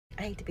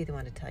I hate to be the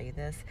one to tell you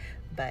this,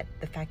 but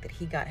the fact that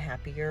he got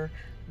happier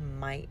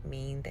might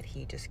mean that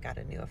he just got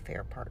a new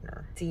affair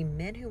partner. See,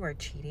 men who are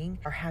cheating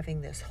are having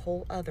this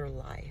whole other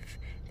life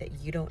that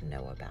you don't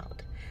know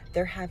about.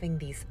 They're having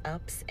these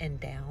ups and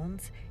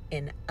downs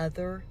in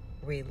other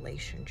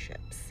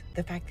relationships.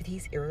 The fact that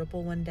he's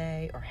irritable one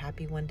day or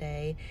happy one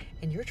day,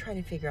 and you're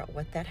trying to figure out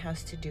what that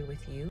has to do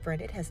with you,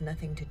 friend, it has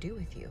nothing to do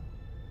with you.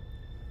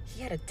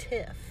 He had a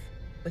tiff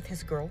with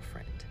his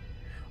girlfriend,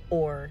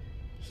 or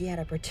he had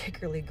a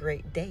particularly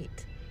great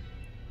date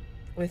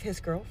with his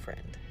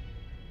girlfriend.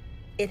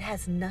 It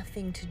has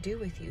nothing to do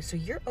with you. So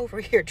you're over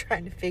here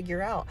trying to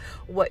figure out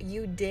what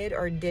you did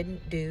or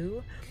didn't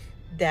do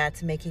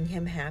that's making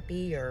him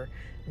happy or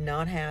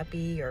not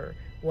happy or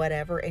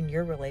whatever in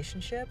your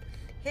relationship.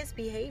 His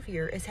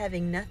behavior is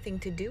having nothing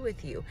to do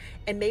with you.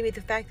 And maybe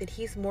the fact that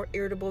he's more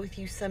irritable with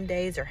you some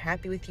days or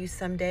happy with you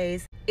some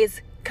days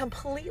is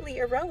completely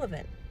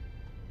irrelevant,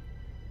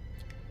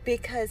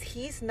 because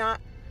he's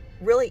not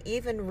really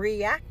even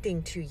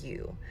reacting to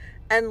you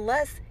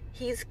unless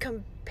he's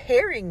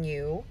comparing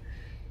you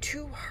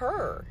to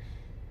her.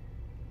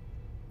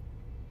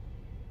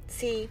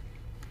 See,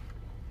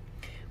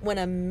 when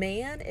a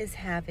man is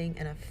having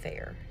an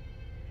affair,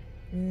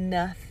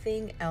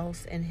 nothing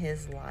else in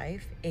his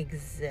life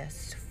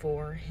exists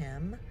for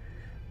him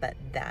but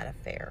that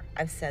affair.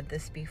 I've said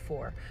this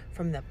before.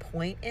 From the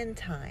point in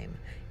time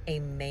a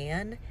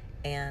man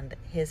and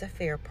his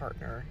affair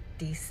partner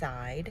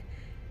decide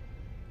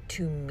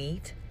to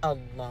meet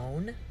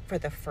alone for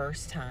the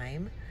first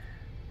time,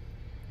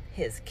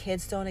 his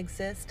kids don't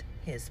exist,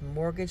 his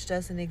mortgage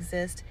doesn't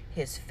exist,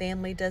 his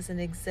family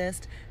doesn't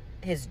exist,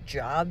 his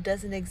job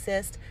doesn't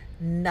exist.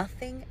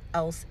 Nothing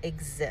else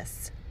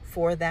exists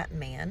for that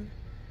man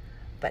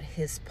but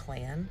his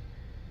plan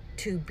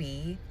to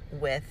be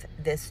with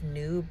this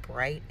new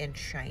bright and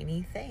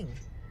shiny thing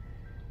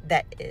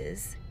that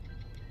is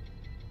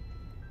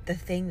the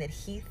thing that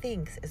he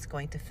thinks is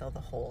going to fill the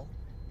hole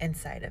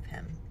inside of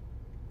him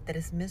that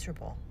is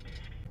miserable.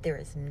 There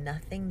is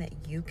nothing that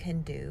you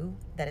can do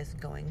that is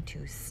going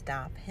to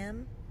stop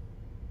him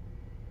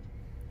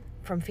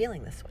from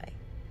feeling this way.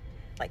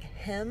 Like,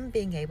 him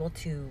being able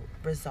to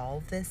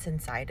resolve this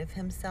inside of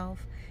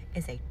himself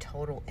is a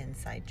total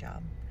inside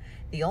job.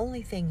 The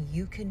only thing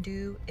you can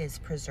do is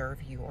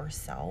preserve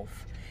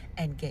yourself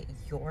and get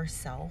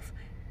yourself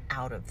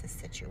out of the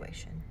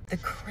situation. The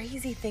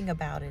crazy thing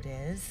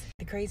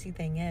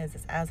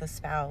is as a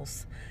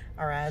spouse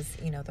or as,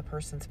 the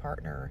person's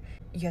partner,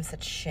 you have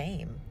such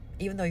shame,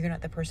 even though you're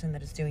not the person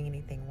that is doing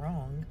anything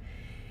wrong,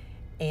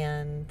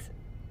 and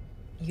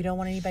you don't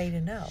want anybody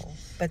to know.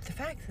 But the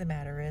fact of the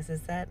matter is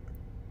that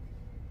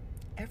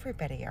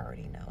everybody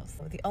already knows.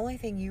 So the only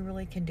thing you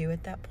really can do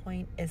at that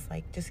point is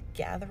just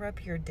gather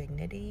up your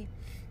dignity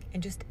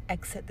and just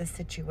exit the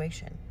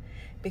situation,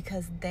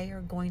 because they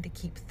are going to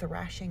keep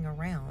thrashing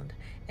around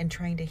and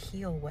trying to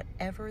heal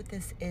whatever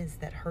this is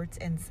that hurts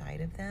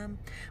inside of them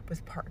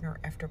with partner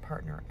after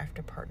partner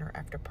after partner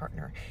after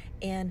partner.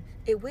 And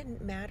it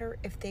wouldn't matter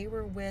if they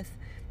were with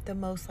the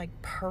most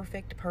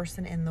perfect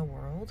person in the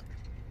world.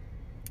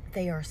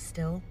 They are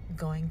still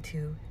going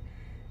to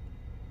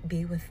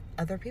be with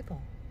other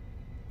people.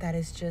 That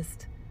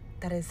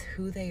is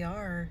who they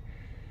are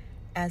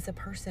as a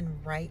person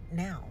right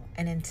now.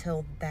 And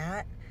until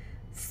that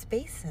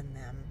space in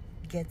them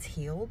gets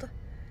healed,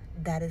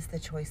 that is the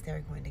choice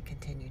they're going to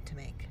continue to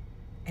make.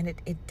 And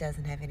it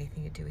doesn't have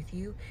anything to do with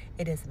you.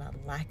 It is not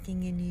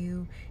lacking in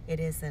you.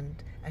 It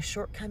isn't a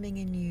shortcoming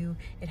in you.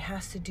 It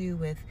has to do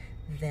with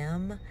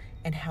them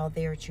and how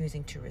they are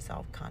choosing to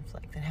resolve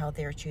conflict and how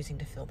they are choosing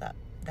to fill that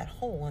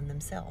hole in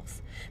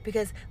themselves.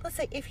 Because let's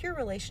say if your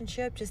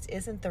relationship just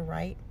isn't the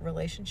right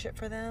relationship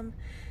for them,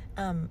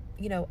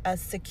 a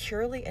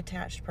securely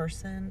attached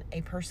person,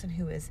 a person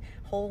who is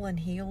whole and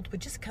healed,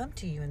 would just come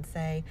to you and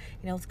say,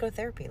 let's go to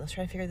therapy. Let's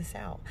try to figure this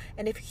out.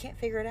 And if you can't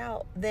figure it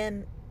out,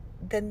 then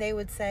they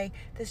would say,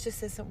 this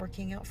just isn't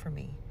working out for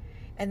me.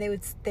 And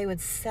they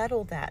would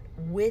settle that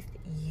with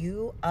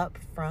you up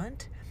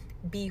front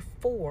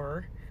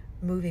before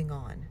moving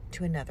on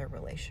to another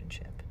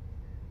relationship.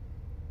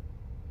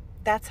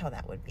 That's how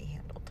that would be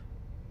handled.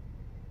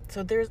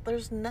 So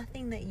there's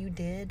nothing that you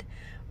did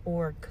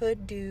or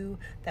could do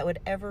that would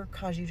ever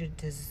cause you to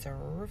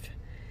deserve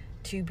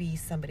to be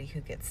somebody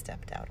who gets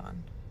stepped out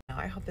on. Now,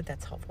 I hope that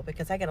that's helpful,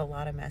 because I get a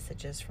lot of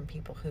messages from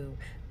people who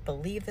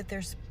believe that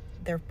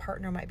their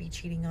partner might be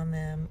cheating on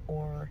them,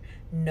 or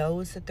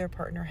knows that their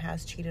partner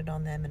has cheated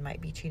on them and might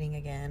be cheating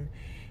again.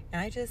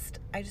 And I just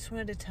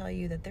wanted to tell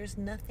you that there's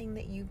nothing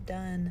that you've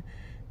done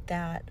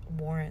that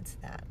warrants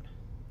that.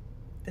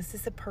 This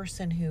is a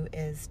person who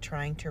is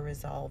trying to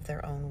resolve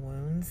their own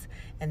wounds,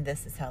 and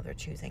this is how they're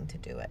choosing to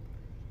do it.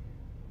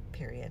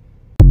 Period.